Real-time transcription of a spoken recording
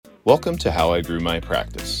Welcome to How I Grew My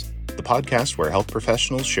Practice, the podcast where health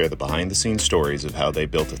professionals share the behind-the-scenes stories of how they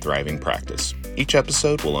built a thriving practice. Each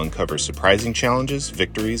episode will uncover surprising challenges,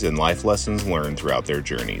 victories, and life lessons learned throughout their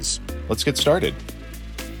journeys. Let's get started.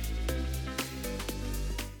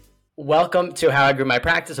 Welcome to How I Grew My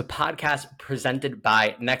Practice, a podcast presented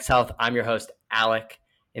by NexHealth. I'm your host, Alec.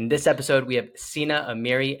 In this episode, we have Sina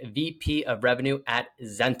Amiri, VP of Revenue at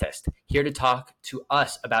Zentist, here to talk to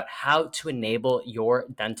us about how to enable your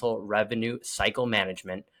dental revenue cycle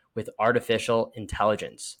management with artificial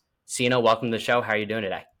intelligence. Sina, welcome to the show. How are you doing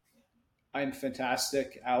today? I'm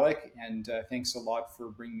fantastic, Alec, and thanks a lot for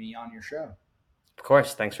bringing me on your show. Of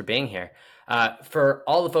course. Thanks for being here. For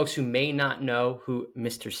all the folks who may not know who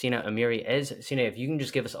Mr. Sina Amiri is, Sina, if you can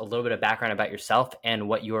just give us a little bit of background about yourself and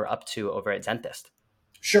what you're up to over at Zentist.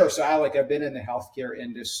 Sure. So, Alec, I've been in the healthcare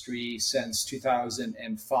industry since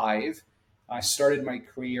 2005. I started my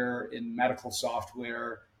career in medical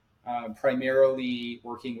software, primarily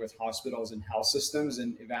working with hospitals and health systems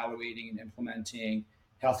and evaluating and implementing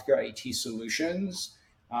healthcare IT solutions.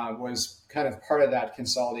 Was kind of part of that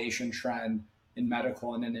consolidation trend in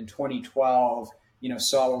medical. And then in 2012,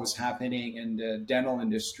 saw what was happening in the dental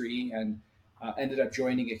industry and ended up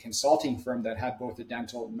joining a consulting firm that had both a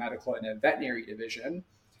dental, medical, and a veterinary division.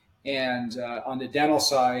 And on the dental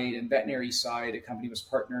side and veterinary side, the company was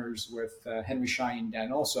partners with Henry Schein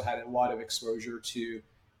Dental, so had a lot of exposure to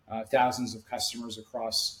thousands of customers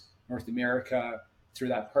across North America through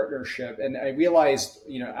that partnership. And I realized,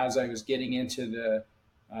 as I was getting into the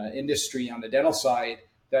industry on the dental side,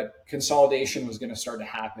 that consolidation was going to start to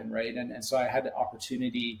happen, right? And so I had the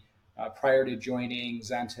opportunity prior to joining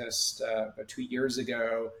Zentist about 2 years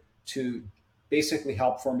ago to basically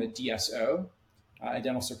help form a DSO, a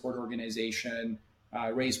dental support organization,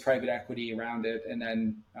 raise private equity around it, and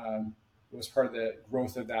then was part of the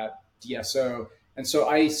growth of that DSO. And so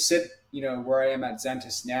I sit, where I am at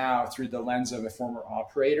Zentist now through the lens of a former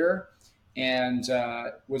operator, and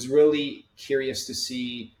was really curious to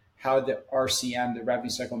see how the RCM, the revenue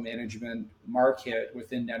cycle management market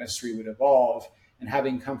within dentistry would evolve. And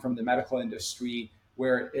having come from the medical industry,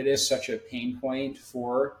 where it is such a pain point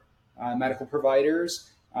for medical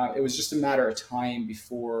providers, it was just a matter of time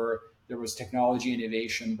before there was technology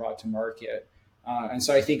innovation brought to market. And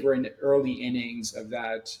so I think we're in the early innings of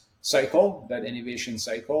that cycle, that innovation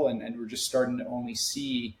cycle, and we're just starting to only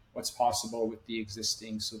see what's possible with the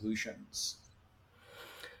existing solutions.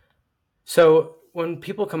 So when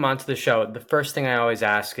people come onto the show, the first thing I always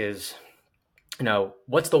ask is,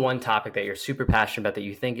 what's the one topic that you're super passionate about that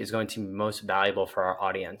you think is going to be most valuable for our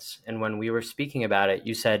audience? And when we were speaking about it,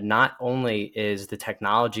 you said not only is the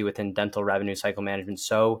technology within dental revenue cycle management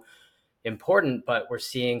so important, but we're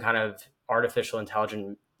seeing kind of artificial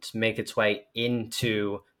intelligence make its way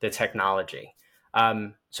into the technology.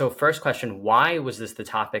 So first question, why was this the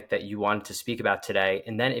topic that you wanted to speak about today?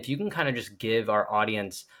 And then if you can kind of just give our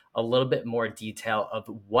audience a little bit more detail of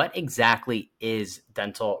what exactly is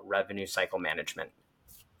dental revenue cycle management.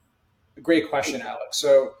 Great question, Alex.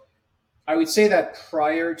 So I would say that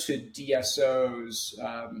prior to DSOs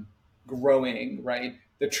growing, right,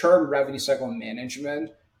 the term revenue cycle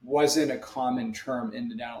management wasn't a common term in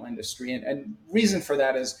the dental industry. And reason for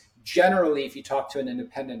that is generally, if you talk to an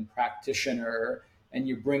independent practitioner and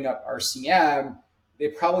you bring up RCM, they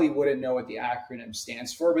probably wouldn't know what the acronym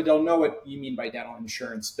stands for, but they'll know what you mean by dental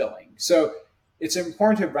insurance billing. So it's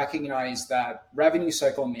important to recognize that revenue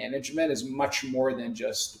cycle management is much more than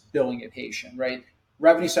just billing a patient, right?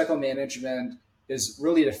 Revenue cycle management is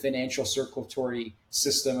really the financial circulatory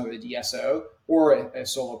system of a DSO or a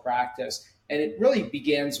solo practice. And it really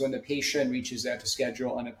begins when the patient reaches out to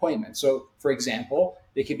schedule an appointment. So for example,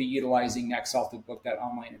 they could be utilizing NexHealth to book that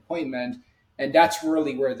online appointment. And that's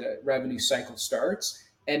really where the revenue cycle starts.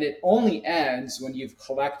 And it only ends when you've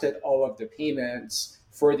collected all of the payments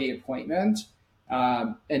for the appointment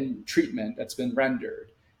and treatment that's been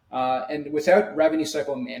rendered. And without revenue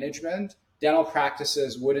cycle management, dental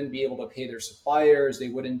practices wouldn't be able to pay their suppliers. They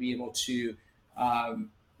wouldn't be able to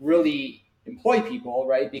really employ people,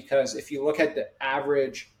 right? Because if you look at the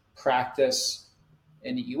average practice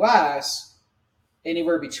in the US,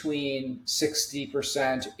 anywhere between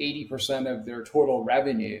 60% to 80% of their total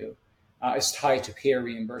revenue is tied to payer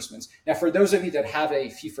reimbursements. Now, for those of you that have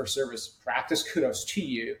a fee-for-service practice, kudos to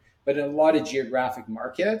you. But in a lot of geographic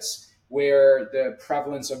markets where the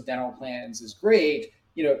prevalence of dental plans is great,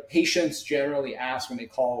 patients generally ask when they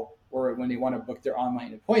call or when they want to book their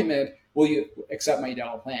online appointment, will you accept my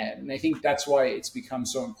dental plan? And I think that's why it's become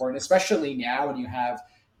so important, especially now when you have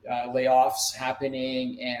layoffs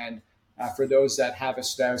happening and for those that have a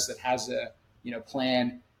spouse that has a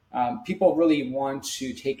plan, people really want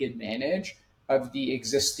to take advantage of the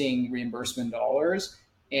existing reimbursement dollars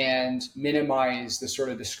and minimize the sort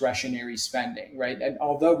of discretionary spending, right? And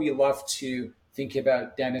although we love to think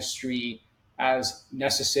about dentistry as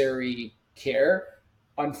necessary care,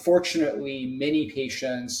 unfortunately, many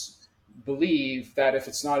patients believe that if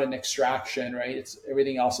it's not an extraction, right, it's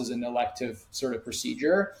everything else is an elective sort of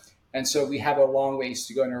procedure. And so we have a long ways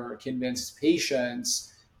to go in order to convince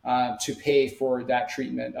patients to pay for that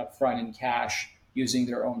treatment upfront in cash using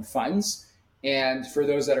their own funds. And for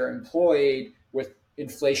those that are employed, with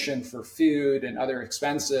inflation for food and other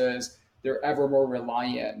expenses, they're ever more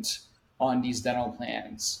reliant on these dental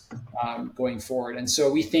plans going forward. And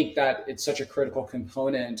so we think that it's such a critical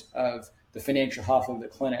component of the financial health of the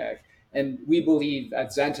clinic. And we believe at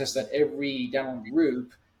Zentist that every dental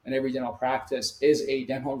group and every dental practice is a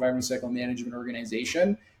dental environment cycle management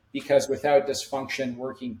organization, because without this function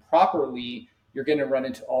working properly, you're going to run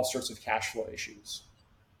into all sorts of cash flow issues.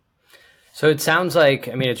 So it sounds like,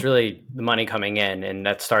 I mean, it's really the money coming in, and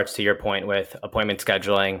that starts to your point with appointment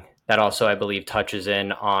scheduling. That also, I believe, touches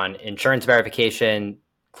in on insurance verification,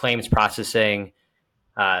 claims processing,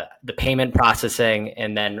 the payment processing,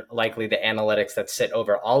 and then likely the analytics that sit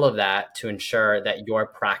over all of that to ensure that your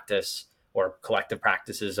practice or collective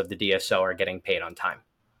practices of the DSO are getting paid on time.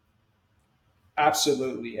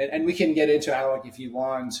 Absolutely. And we can get into, Alec, if you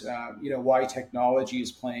want, why technology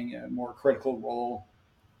is playing a more critical role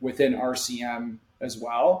within RCM as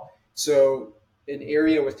well. So an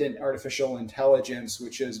area within artificial intelligence,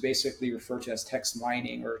 which is basically referred to as text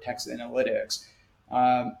mining or text analytics,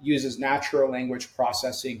 uses natural language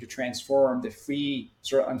processing to transform the free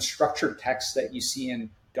sort of unstructured text that you see in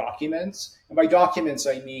documents. And by documents,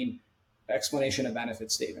 I mean explanation of benefit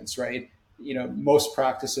statements, right? Most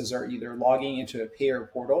practices are either logging into a payer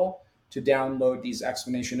portal to download these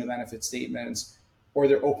explanation of benefit statements, or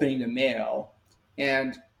they're opening the mail.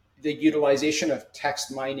 And the utilization of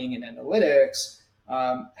text mining and analytics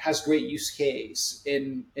has great use case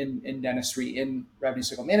in dentistry, in revenue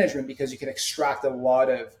cycle management, because you can extract a lot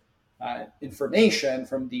of information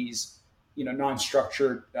from these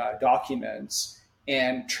non-structured documents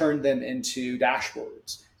and turn them into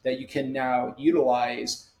dashboards that you can now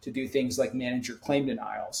utilize to do things like manage your claim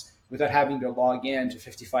denials without having to log in to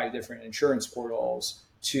 55 different insurance portals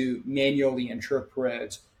to manually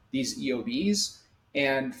interpret these EOBs.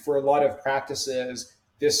 And for a lot of practices,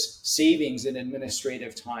 this savings in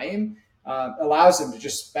administrative time allows them to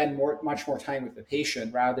just spend much more time with the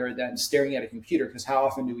patient rather than staring at a computer. Because how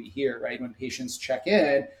often do we hear, right, when patients check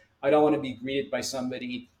in, I don't want to be greeted by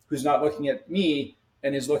somebody who's not looking at me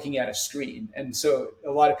and is looking at a screen. And so a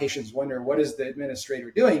lot of patients wonder, what is the administrator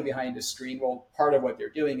doing behind a screen? Well, part of what they're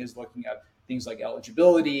doing is looking at things like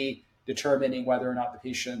eligibility, determining whether or not the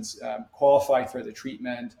patient's qualified for the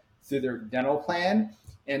treatment through their dental plan.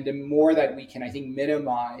 And the more that we can, I think,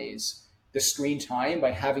 minimize the screen time by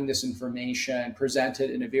having this information presented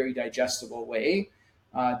in a very digestible way,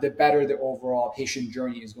 the better the overall patient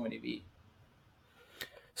journey is going to be.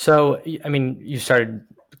 So, I mean, you started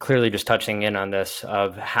clearly just touching in on this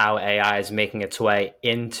of how AI is making its way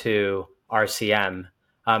into RCM.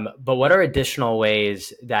 But what are additional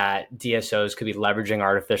ways that DSOs could be leveraging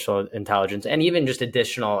artificial intelligence and even just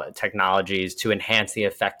additional technologies to enhance the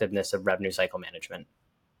effectiveness of revenue cycle management?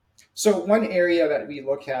 So one area that we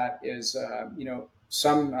look at is,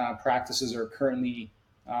 some practices are currently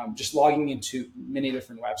just logging into many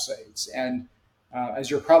different websites. And as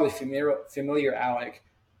you're probably familiar, Alec,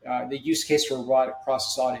 the use case for robotic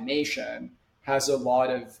process automation has a lot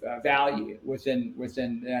of value within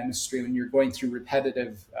the industry when you're going through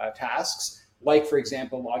repetitive tasks, like, for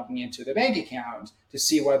example, logging into the bank account to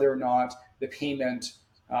see whether or not the payment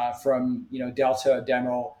from Delta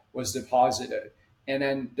Dental was deposited. And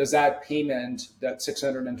then does that payment, that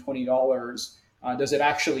 $620, does it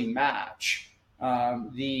actually match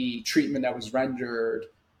the treatment that was rendered,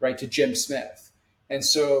 right, to Jim Smith? And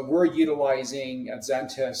so we're utilizing at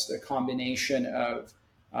Zentist a combination of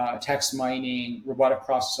text mining, robotic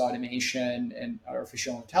process automation, and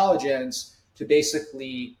artificial intelligence to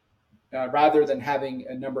basically, rather than having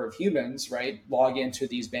a number of humans, right, log into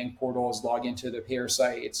these bank portals, log into the payer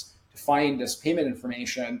sites to find this payment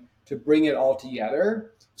information, to bring it all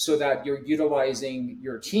together so that you're utilizing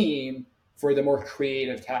your team for the more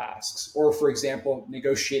creative tasks, or, for example,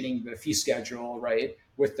 negotiating the fee schedule, right,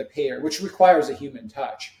 with the payer, which requires a human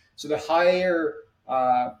touch. So the higher,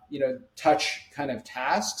 touch kind of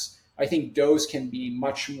tasks, I think those can be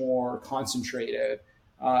much more concentrated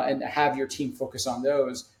and have your team focus on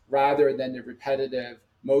those rather than the repetitive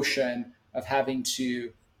motion of having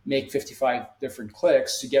to make 55 different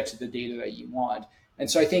clicks to get to the data that you want. And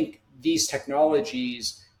so I think these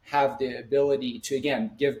technologies have the ability to, again,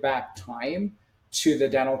 give back time to the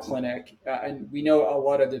dental clinic. And we know a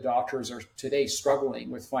lot of the doctors are today struggling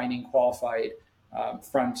with finding qualified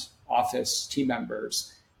front office team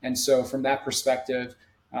members. And so from that perspective,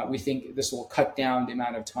 we think this will cut down the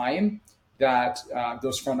amount of time that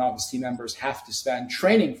those front office team members have to spend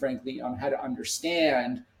training, frankly, on how to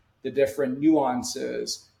understand the different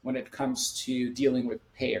nuances when it comes to dealing with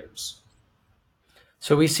payers.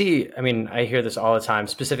 So we see, I mean, I hear this all the time,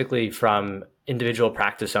 specifically from individual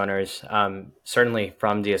practice owners, certainly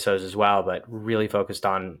from DSOs as well, but really focused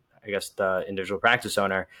on, I guess, the individual practice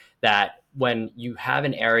owner, that when you have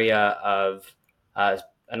an area of, I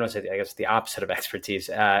don't want to say, I guess, the opposite of expertise,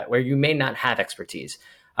 where you may not have expertise,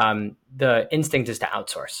 the instinct is to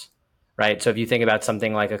outsource, right? So if you think about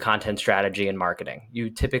something like a content strategy and marketing, you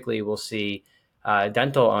typically will see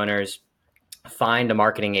dental owners find a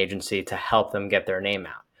marketing agency to help them get their name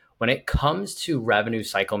out. When it comes to revenue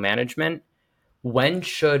cycle management, when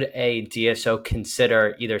should a DSO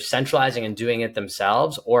consider either centralizing and doing it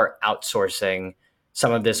themselves or outsourcing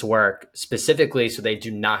some of this work specifically so they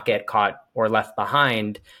do not get caught or left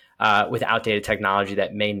behind with outdated technology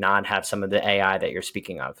that may not have some of the AI that you're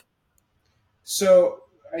speaking of? So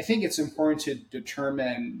I think it's important to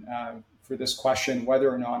determine for this question whether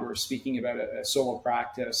or not we're speaking about a solo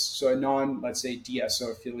practice, so a let's say,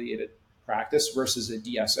 DSO affiliated practice versus a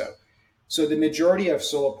DSO. So the majority of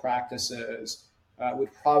solo practices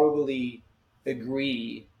would probably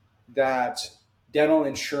agree that dental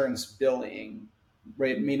insurance billing,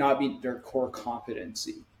 right, may not be their core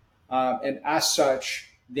competency. And as such,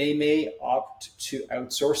 they may opt to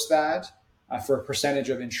outsource that for a percentage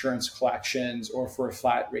of insurance collections or for a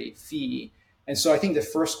flat rate fee. And so I think the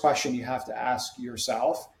first question you have to ask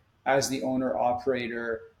yourself as the owner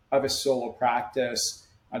operator of a solo practice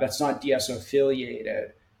that's not DSO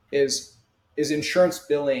affiliated is insurance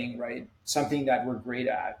billing, right, something that we're great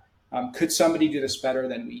at? Could somebody do this better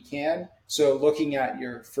than we can? So looking at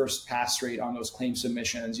your first pass rate on those claim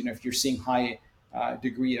submissions, if you're seeing high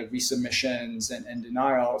degree of resubmissions and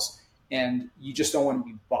denials, and you just don't want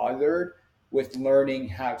to be bothered with learning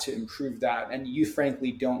how to improve that, and you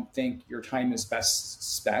frankly don't think your time is best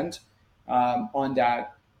spent on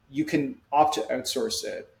that, you can opt to outsource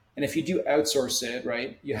it. And if you do outsource it,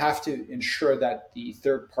 right, you have to ensure that the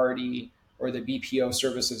third party or the BPO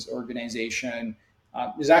services organization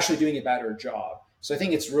is actually doing a better job. So I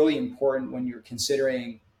think it's really important when you're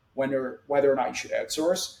considering whether or not you should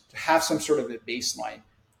outsource to have some sort of a baseline.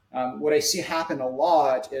 What I see happen a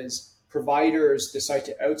lot is providers decide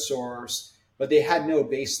to outsource, but they had no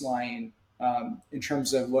baseline in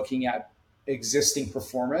terms of looking at existing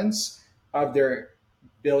performance of their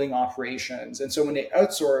billing operations. And so when they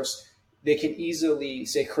outsource, they can easily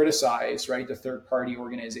criticize, right, the third party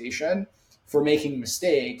organization for making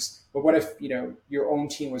mistakes. But what if, your own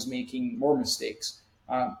team was making more mistakes?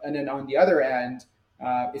 And then on the other end,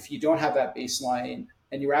 if you don't have that baseline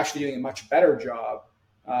and you're actually doing a much better job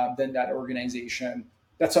than that organization,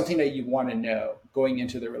 that's something that you want to know going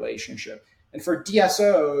into the relationship. And for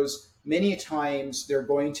DSOs, many times they're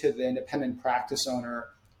going to the independent practice owner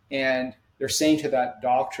and they're saying to that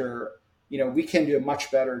doctor, we can do a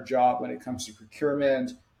much better job when it comes to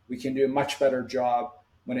procurement. We can do a much better job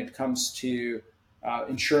when it comes to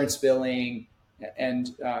insurance billing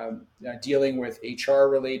and dealing with HR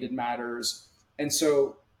related matters. And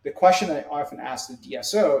so the question I often ask the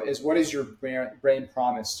DSO is, what is your brand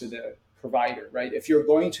promise to the provider, right? If you're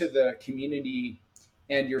going to the community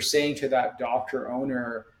and you're saying to that doctor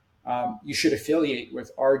owner, you should affiliate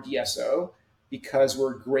with our DSO because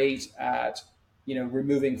we're great at,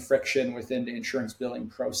 removing friction within the insurance billing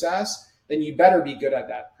process, then you better be good at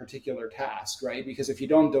that particular task, right? Because if you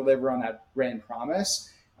don't deliver on that brand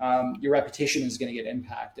promise, your reputation is going to get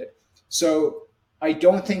impacted. So I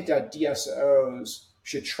don't think that DSOs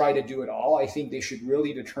should try to do it all. I think they should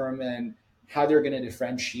really determine how they're going to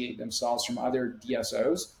differentiate themselves from other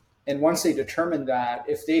DSOs. And once they determine that,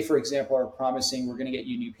 if they, for example, are promising we're going to get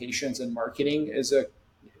you new patients and marketing is a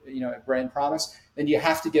brand promise, then you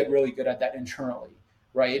have to get really good at that internally,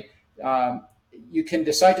 right? You can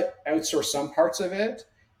decide to outsource some parts of it,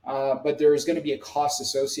 but there's going to be a cost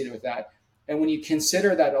associated with that. And when you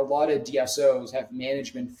consider that a lot of DSOs have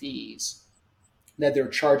management fees that they're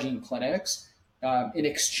charging clinics in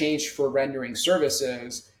exchange for rendering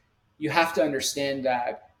services, you have to understand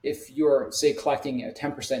that if you're, say, collecting a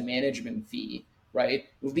 10% management fee, right,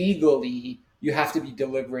 legally, you have to be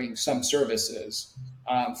delivering some services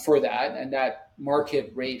for that, and that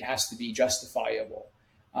market rate has to be justifiable.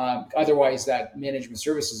 Otherwise, that management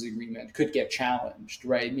services agreement could get challenged,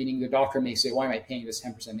 right? Meaning the doctor may say, why am I paying this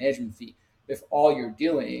 10% management fee if all you're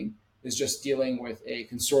doing is just dealing with a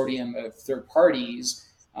consortium of third parties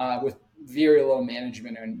with very low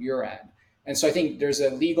management on your end? And so I think there's a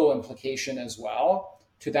legal implication as well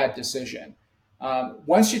to that decision.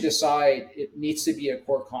 Once you decide it needs to be a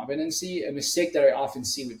core competency, a mistake that I often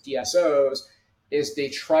see with DSOs is they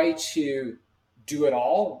try to do it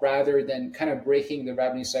all rather than kind of breaking the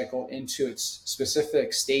revenue cycle into its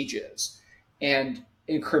specific stages and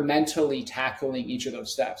incrementally tackling each of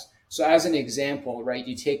those steps. So as an example, right,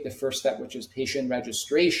 you take the first step, which is patient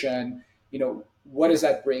registration. What does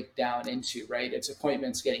that break down into, right? It's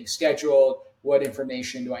appointments getting scheduled. What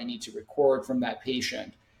information do I need to record from that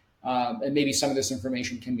patient? And maybe some of this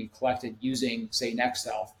information can be collected using, say,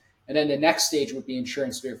 NexHealth. And then the next stage would be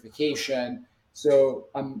insurance verification. So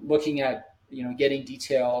I'm looking at, getting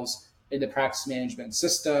details in the practice management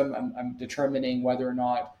system. I'm determining whether or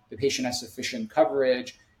not the patient has sufficient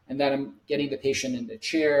coverage. And then I'm getting the patient in the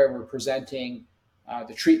chair. We're presenting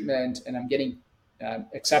the treatment, and I'm getting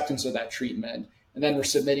acceptance of that treatment. And then we're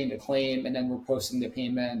submitting the claim, and then we're posting the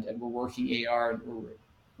payment, and we're working AR, and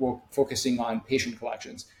we're focusing on patient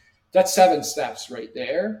collections. That's 7 steps right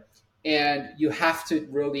there. And you have to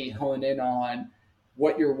really hone in on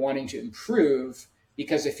what you're wanting to improve,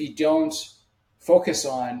 because if you don't focus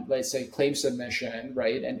on, let's say, claim submission,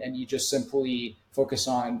 right, and you just simply focus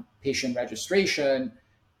on patient registration,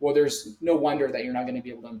 well, there's no wonder that you're not going to be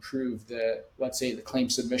able to improve let's say, the claim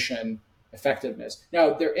submission effectiveness.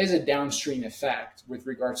 Now, there is a downstream effect with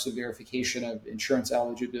regards to verification of insurance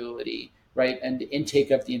eligibility, right? And the intake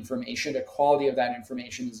of the information, the quality of that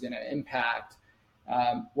information is going to impact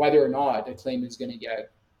whether or not a claim is going to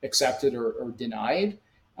get accepted or denied.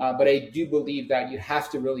 But I do believe that you have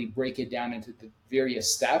to really break it down into the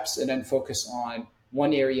various steps and then focus on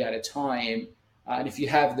one area at a time. And if you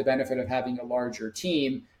have the benefit of having a larger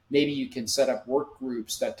team, maybe you can set up work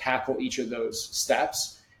groups that tackle each of those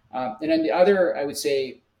steps. And then the other, I would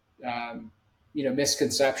say,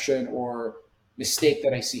 misconception or mistake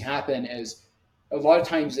that I see happen is a lot of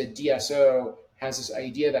times a DSO has this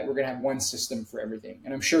idea that we're going to have one system for everything.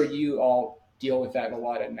 And I'm sure you all deal with that a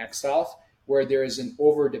lot at NexHealth, where there is an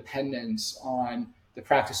over dependence on the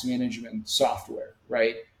practice management software,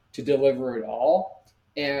 right, to deliver it all.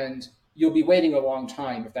 And you'll be waiting a long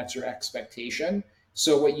time if that's your expectation.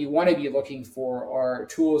 So what you want to be looking for are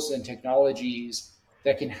tools and technologies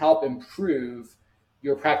that can help improve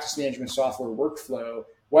your practice management software workflow,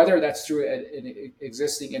 whether that's through an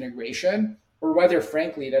existing integration or whether,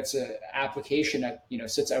 frankly, that's an application that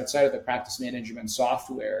sits outside of the practice management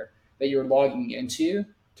software that you're logging into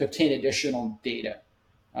to obtain additional data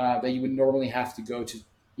that you would normally have to go to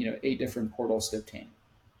 8 different portals to obtain.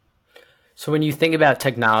 So when you think about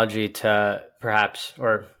technology to perhaps,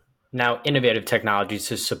 or now innovative technologies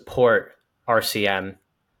to support RCM,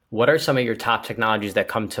 what are some of your top technologies that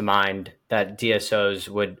come to mind that DSOs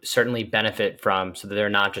would certainly benefit from so that they're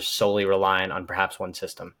not just solely reliant on perhaps one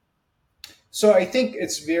system? So I think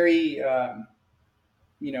it's very,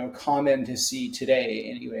 common to see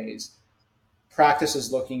today anyways,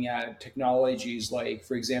 practices looking at technologies like,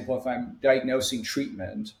 for example, if I'm diagnosing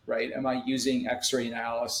treatment, right, am I using X-ray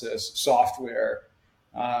analysis software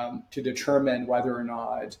to determine whether or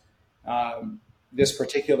not this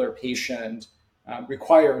particular patient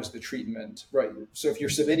requires the treatment, right? So if you're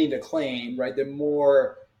submitting a claim, right, the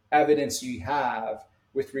more evidence you have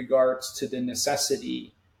with regards to the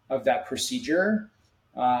necessity of that procedure,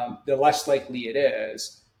 the less likely it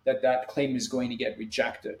is that that claim is going to get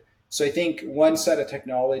rejected. So I think one set of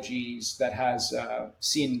technologies that has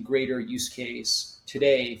seen greater use case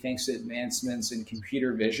today, thanks to advancements in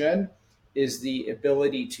computer vision, is the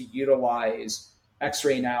ability to utilize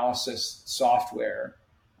X-ray analysis software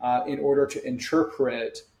in order to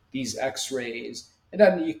interpret these X-rays. And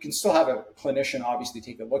then you can still have a clinician obviously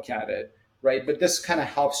take a look at it, right? But this kind of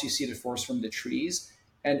helps you see the forest from the trees,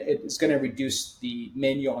 and it's going to reduce the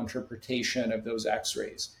manual interpretation of those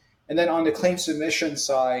X-rays. And then on the claim submission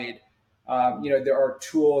side, there are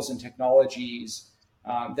tools and technologies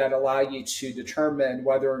that allow you to determine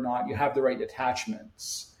whether or not you have the right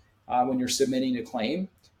attachments when you're submitting a claim.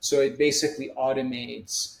 So it basically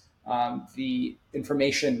automates the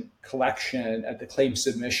information collection at the claim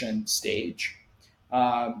submission stage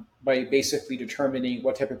by basically determining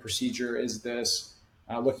what type of procedure is this,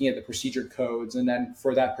 looking at the procedure codes, and then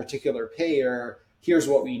for that particular payer, here's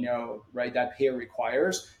what we know, right, that payer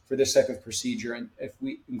requires for this type of procedure. And if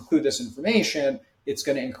we include this information, it's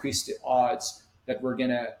going to increase the odds that we're going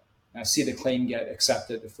to see the claim get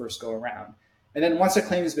accepted the first go around. And then once a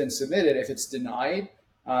claim has been submitted, if it's denied,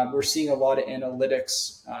 We're seeing a lot of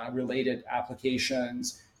analytics related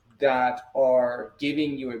applications that are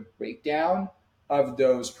giving you a breakdown of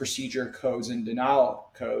those procedure codes and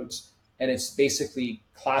denial codes. And it's basically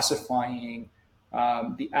classifying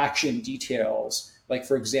the action details. Like,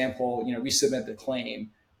 for example, resubmit the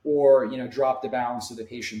claim, or, drop the balance of the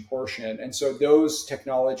patient portion. And so those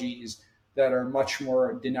technologies that are much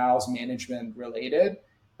more denials management related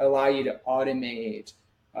allow you to automate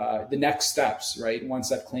the next steps, right? Once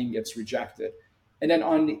that claim gets rejected. And then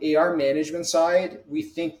on the AR management side, we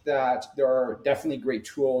think that there are definitely great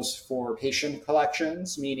tools for patient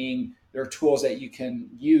collections, meaning there are tools that you can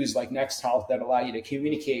use like NexHealth that allow you to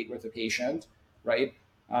communicate with the patient, right?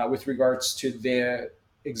 With regards to the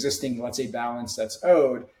existing, let's say, balance that's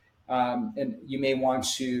owed. And you may want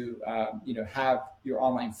to, have your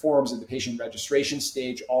online forms at the patient registration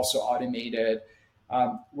stage also automated.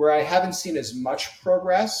 Where I haven't seen as much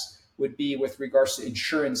progress would be with regards to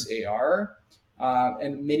insurance AR.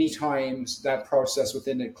 And many times that process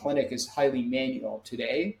within the clinic is highly manual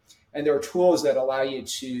today. And there are tools that allow you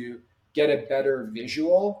to get a better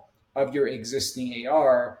visual of your existing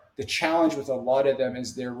AR. The challenge with a lot of them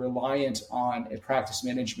is they're reliant on a practice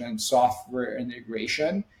management software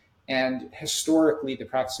integration. And historically, the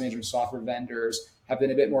practice management software vendors have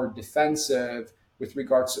been a bit more defensive with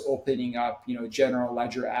regards to opening up, general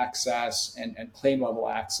ledger access and claim level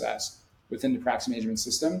access within the practice management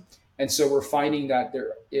system. And so we're finding that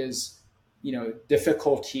there is,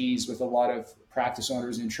 difficulties with a lot of practice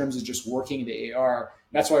owners in terms of just working the AR.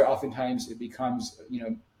 And that's why oftentimes it becomes,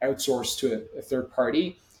 outsourced to a third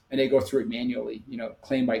party, and they go through it manually,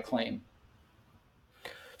 claim by claim.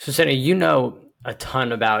 So, Sina, a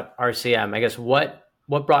ton about RCM. I guess what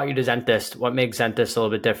brought you to Zentist? What makes Zentist a little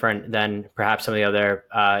bit different than perhaps some of the other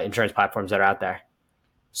insurance platforms that are out there?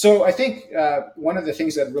 So I think one of the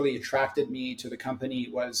things that really attracted me to the company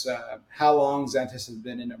was how long Zentist has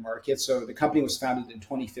been in the market. So the company was founded in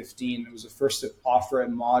 2015. It was the first to offer a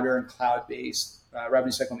modern cloud-based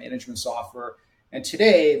revenue cycle management software. And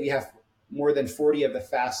today we have more than 40 of the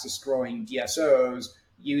fastest growing DSOs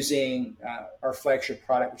using our flagship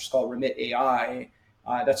product, which is called Remit AI.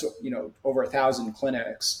 That's over 1,000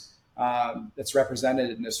 clinics that's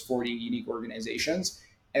represented in this 40 unique organizations.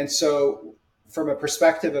 And so from a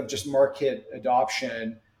perspective of just market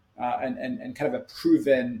adoption and kind of a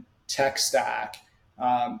proven tech stack,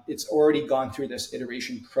 it's already gone through this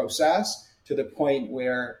iteration process to the point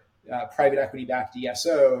where private equity-backed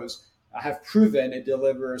DSOs have proven it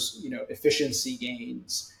delivers efficiency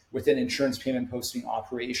gains within insurance payment posting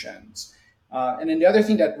operations. And then the other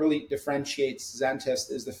thing that really differentiates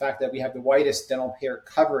Zentist is the fact that we have the widest dental payer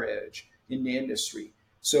coverage in the industry.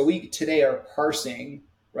 So we today are parsing,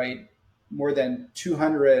 right, more than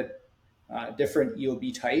 200 different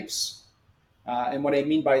EOB types. And what I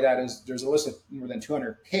mean by that is there's a list of more than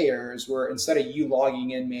 200 payers where instead of you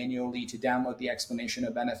logging in manually to download the explanation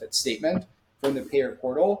of benefit statement from the payer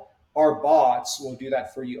portal, our bots will do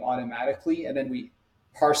that for you automatically. And then we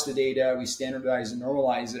parse the data, we standardize and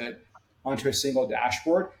normalize it onto a single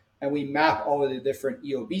dashboard, and we map all of the different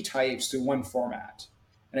EOB types to one format.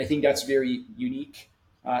 And I think that's very unique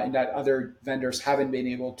in that other vendors haven't been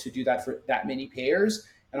able to do that for that many payers.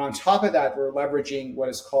 And on top of that, we're leveraging what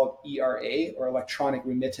is called ERA, or Electronic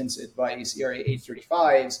Remittance Advice, ERA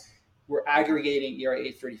 835s. We're aggregating ERA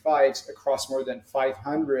 835s across more than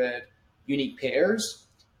 500 unique payers.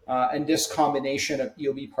 And this combination of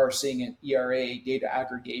EOB parsing and ERA data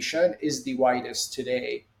aggregation is the widest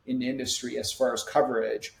today in the industry as far as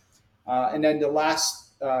coverage. And then the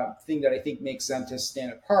last thing that I think makes Zentist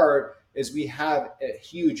stand apart is we have a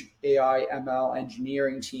huge AI ML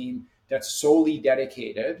engineering team that's solely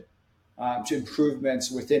dedicated to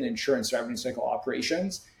improvements within insurance revenue cycle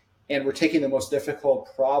operations. And we're taking the most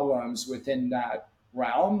difficult problems within that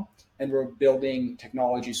realm, and we're building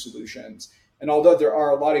technology solutions. And although there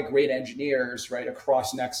are a lot of great engineers, right,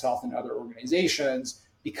 across NexHealth and other organizations,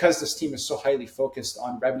 because this team is so highly focused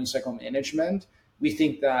on revenue cycle management, we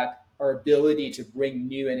think that our ability to bring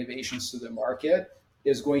new innovations to the market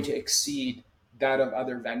is going to exceed that of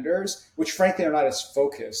other vendors, which frankly are not as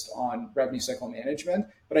focused on revenue cycle management.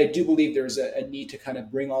 But I do believe there's a need to kind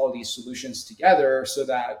of bring all of these solutions together so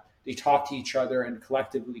that they talk to each other and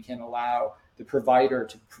collectively can allow the provider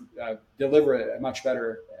to deliver a much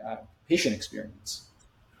better patient experience.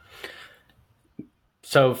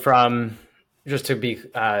 So from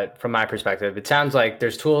my perspective, it sounds like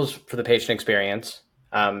there's tools for the patient experience.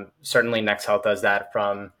 Certainly NexHealth does that,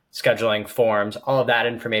 from scheduling forms. All of that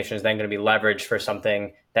information is then going to be leveraged for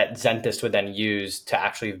something that Zentist would then use to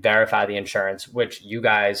actually verify the insurance, which you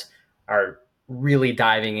guys are really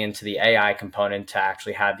diving into the AI component to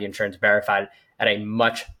actually have the insurance verified at a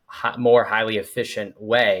much more highly efficient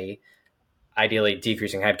way, ideally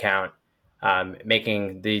decreasing headcount,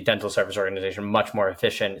 making the dental service organization much more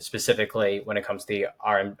efficient, specifically when it comes to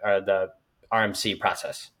the RMC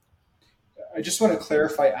process. I just want to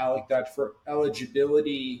clarify, Alec, that for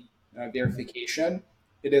eligibility verification,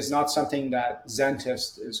 it is not something that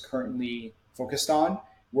Zentist is currently focused on.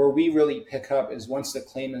 Where we really pick up is once the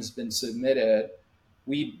claim has been submitted,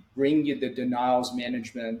 we bring you the denials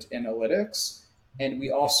management analytics, and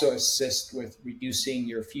we also assist with reducing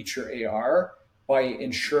your future AR by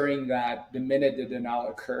ensuring that the minute the denial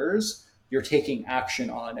occurs, you're taking action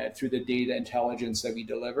on it through the data intelligence that we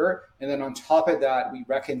deliver. And then on top of that, we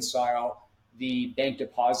reconcile the bank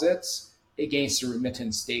deposits against the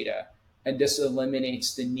remittance data. And this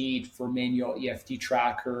eliminates the need for manual EFT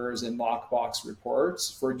trackers and lockbox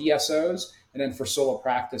reports for DSOs. And then for solo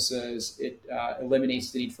practices, it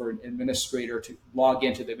eliminates the need for an administrator to log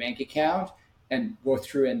into the bank account and go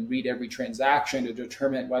through and read every transaction to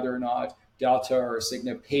determine whether or not Delta or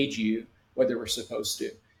Cigna paid you what they were supposed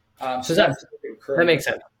to. So that makes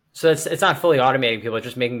sense. So it's not fully automating people, it's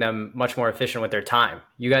just making them much more efficient with their time.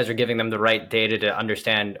 You guys are giving them the right data to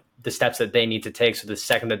understand the steps that they need to take. So the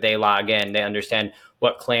second that they log in, they understand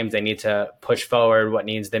what claims they need to push forward, what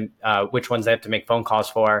needs them, which ones they have to make phone calls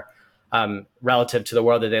for, relative to the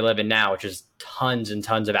world that they live in now, which is tons and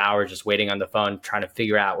tons of hours just waiting on the phone, trying to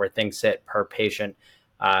figure out where things sit per patient,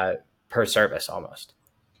 per service almost.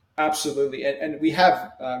 Absolutely. And we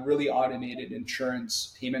have really automated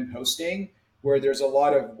insurance payment posting where there's a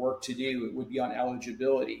lot of work to do. It would be on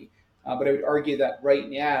eligibility. But I would argue that right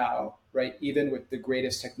now, right, even with the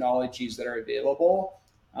greatest technologies that are available,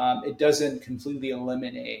 it doesn't completely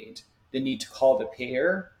eliminate the need to call the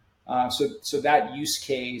payer. So that use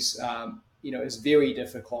case, is very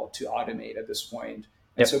difficult to automate at this point.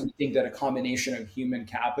 And so we think that a combination of human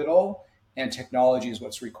capital and technology is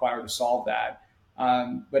what's required to solve that.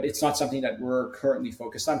 But it's not something that we're currently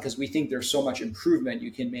focused on because we think there's so much improvement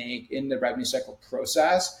you can make in the revenue cycle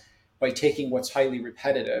process by taking what's highly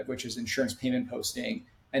repetitive, which is insurance payment posting,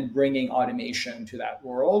 and bringing automation to that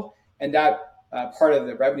world. And that part of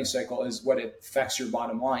the revenue cycle is what it affects your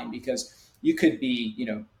bottom line, because you could be,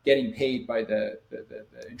 getting paid by the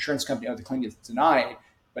insurance company or the claim gets denied.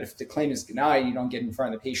 But if the claim is denied, you don't get in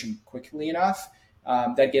front of the patient quickly enough.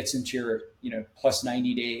 That gets into your, plus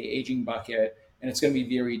 90-day aging bucket. And it's going to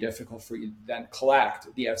be very difficult for you to then collect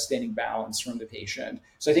the outstanding balance from the patient.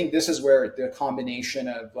 So I think this is where the combination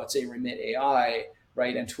of, let's say, Remit AI,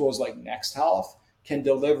 right, and tools like NexHealth can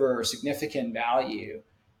deliver significant value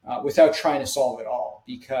without trying to solve it all.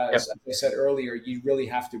 Because, as I said earlier, you really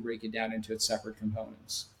have to break it down into its separate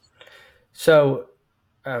components. So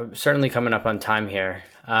certainly coming up on time here.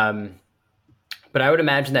 But I would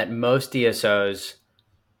imagine that most DSOs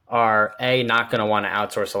are, not going to want to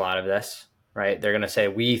outsource a lot of this. Right? They're going to say,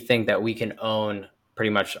 we think that we can own pretty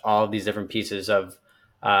much all of these different pieces of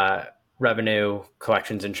revenue,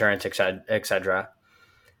 collections, insurance, et cetera.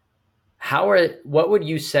 What would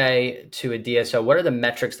you say to a DSO? What are the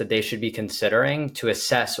metrics that they should be considering to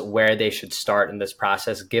assess where they should start in this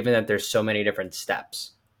process, given that there's so many different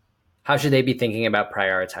steps? How should they be thinking about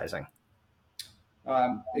prioritizing?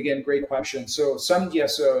 Again, great question. So some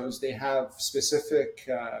DSOs, they have specific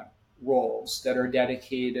roles that are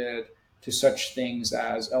dedicated to such things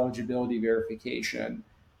as eligibility verification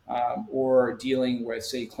or dealing with,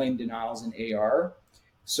 say, claim denials in AR.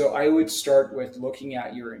 So I would start with looking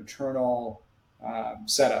at your internal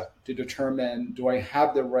setup to determine, do I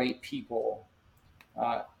have the right people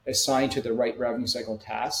assigned to the right revenue cycle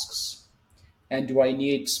tasks? And do I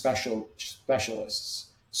need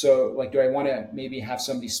specialists? So do I want to maybe have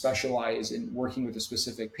somebody specialize in working with a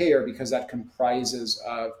specific payer because that comprises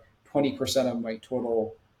of 20% of my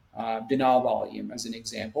total denial volume, as an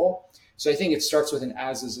example. So I think it starts with an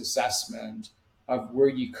as-is assessment of where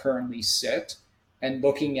you currently sit and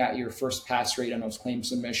looking at your first pass rate on those claim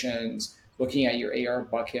submissions, looking at your AR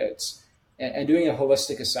buckets, and doing a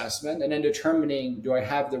holistic assessment, and then determining, do I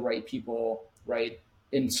have the right people right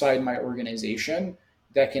inside my organization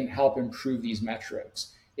that can help improve these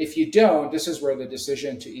metrics? If you don't, this is where the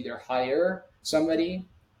decision to either hire somebody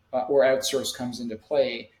or outsource comes into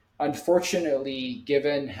play. Unfortunately,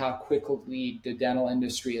 given how quickly the dental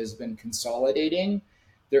industry has been consolidating,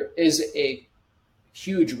 there is a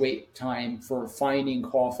huge wait time for finding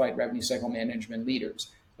qualified revenue cycle management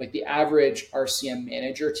leaders. Like the average RCM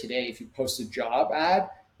manager today, if you post a job ad,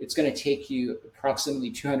 it's going to take you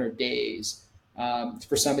approximately 200 days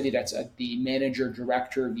for somebody that's at the manager,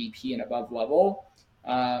 director, VP, and above level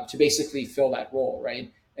to basically fill that role,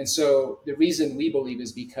 right? And so the reason we believe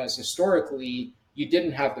is because historically you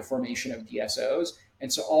didn't have the formation of DSOs.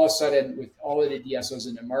 And so all of a sudden, with all of the DSOs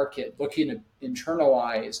in the market looking to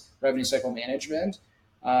internalize revenue cycle management,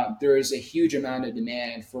 there is a huge amount of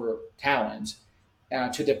demand for talent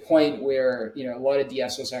to the point where a lot of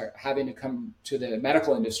DSOs are having to come to the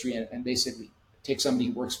medical industry and basically take somebody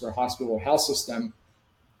who works for a hospital or health system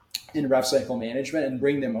in rev cycle management and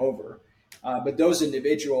bring them over. But those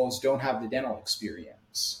individuals don't have the dental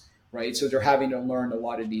experience, right? So they're having to learn a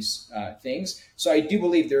lot of these things. So I do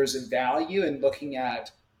believe there is a value in looking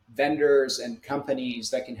at vendors and companies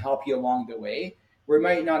that can help you along the way, where it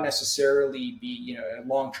might not necessarily be a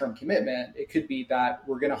long-term commitment. It could be that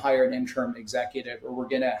we're going to hire an interim executive, or we're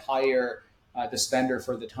going to hire this vendor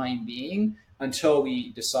for the time being until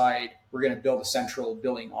we decide we're going to build a central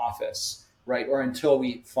billing office, right? Or until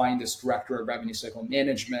we find this director of revenue cycle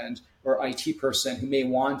management or IT person who may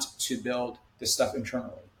want to build this stuff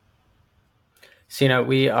internally. Sina,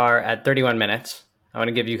 we are at 31 minutes. I want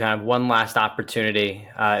to give you kind of one last opportunity.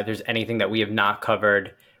 If there's anything that we have not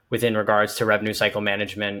covered within regards to revenue cycle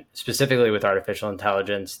management, specifically with artificial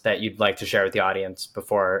intelligence, that you'd like to share with the audience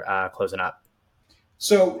before closing up.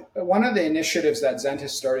 So one of the initiatives that Zentist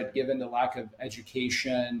started, given the lack of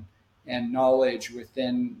education and knowledge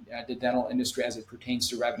within the dental industry as it pertains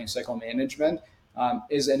to revenue cycle management,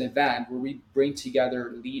 is an event where we bring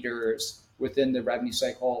together leaders within the revenue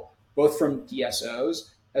cycle, both from DSOs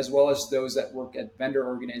as well as those that work at vendor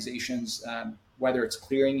organizations, whether it's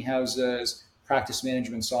clearinghouses, practice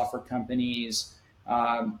management software companies,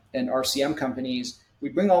 and RCM companies. We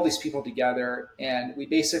bring all these people together and we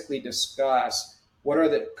basically discuss what are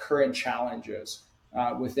the current challenges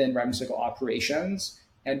within revenue cycle operations.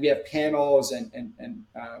 And we have panels and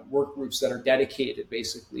work groups that are dedicated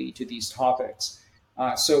basically to these topics.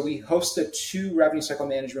 So we hosted 2 revenue cycle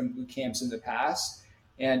management boot camps in the past,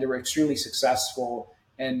 and they were extremely successful.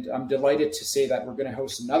 And I'm delighted to say that we're going to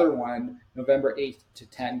host another one November 8th to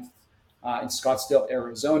 10th in Scottsdale,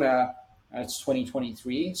 Arizona. It's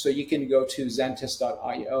 2023. So you can go to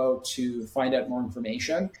Zentist.io to find out more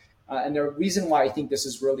information. And the reason why I think this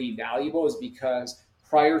is really valuable is because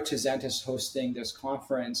prior to Zentist hosting this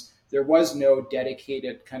conference, there was no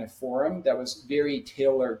dedicated kind of forum that was very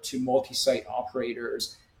tailored to multi-site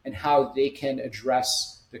operators and how they can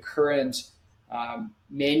address the current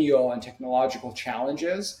manual and technological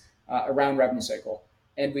challenges around revenue cycle.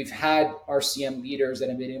 And we've had RCM leaders that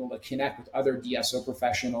have been able to connect with other DSO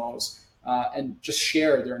professionals and just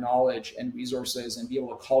share their knowledge and resources and be able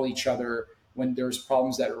to call each other when there's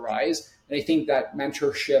problems that arise. And I think that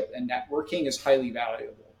mentorship and networking is highly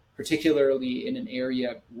valuable, particularly in an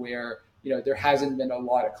area where there hasn't been a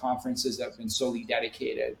lot of conferences that have been solely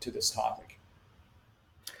dedicated to this topic.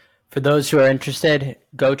 For those who are interested,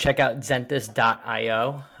 go check out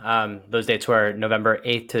Zentist.io. Those dates were November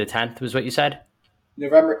 8th to the 10th was what you said?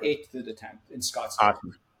 November 8th to the 10th in Scottsdale.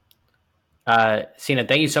 Awesome. Sina,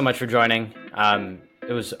 thank you so much for joining.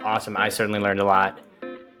 It was awesome. I certainly learned a lot.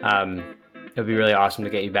 It would be really awesome to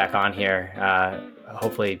get you back on here.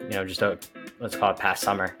 Hopefully, let's call it past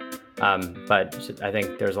summer. But I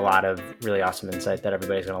think there's a lot of really awesome insight that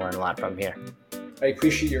everybody's going to learn a lot from here. I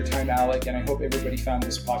appreciate your time, Alec, and I hope everybody found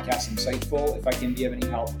this podcast insightful. If I can be of any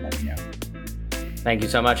help, let me know. Thank you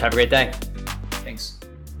so much. Have a great day. Thanks.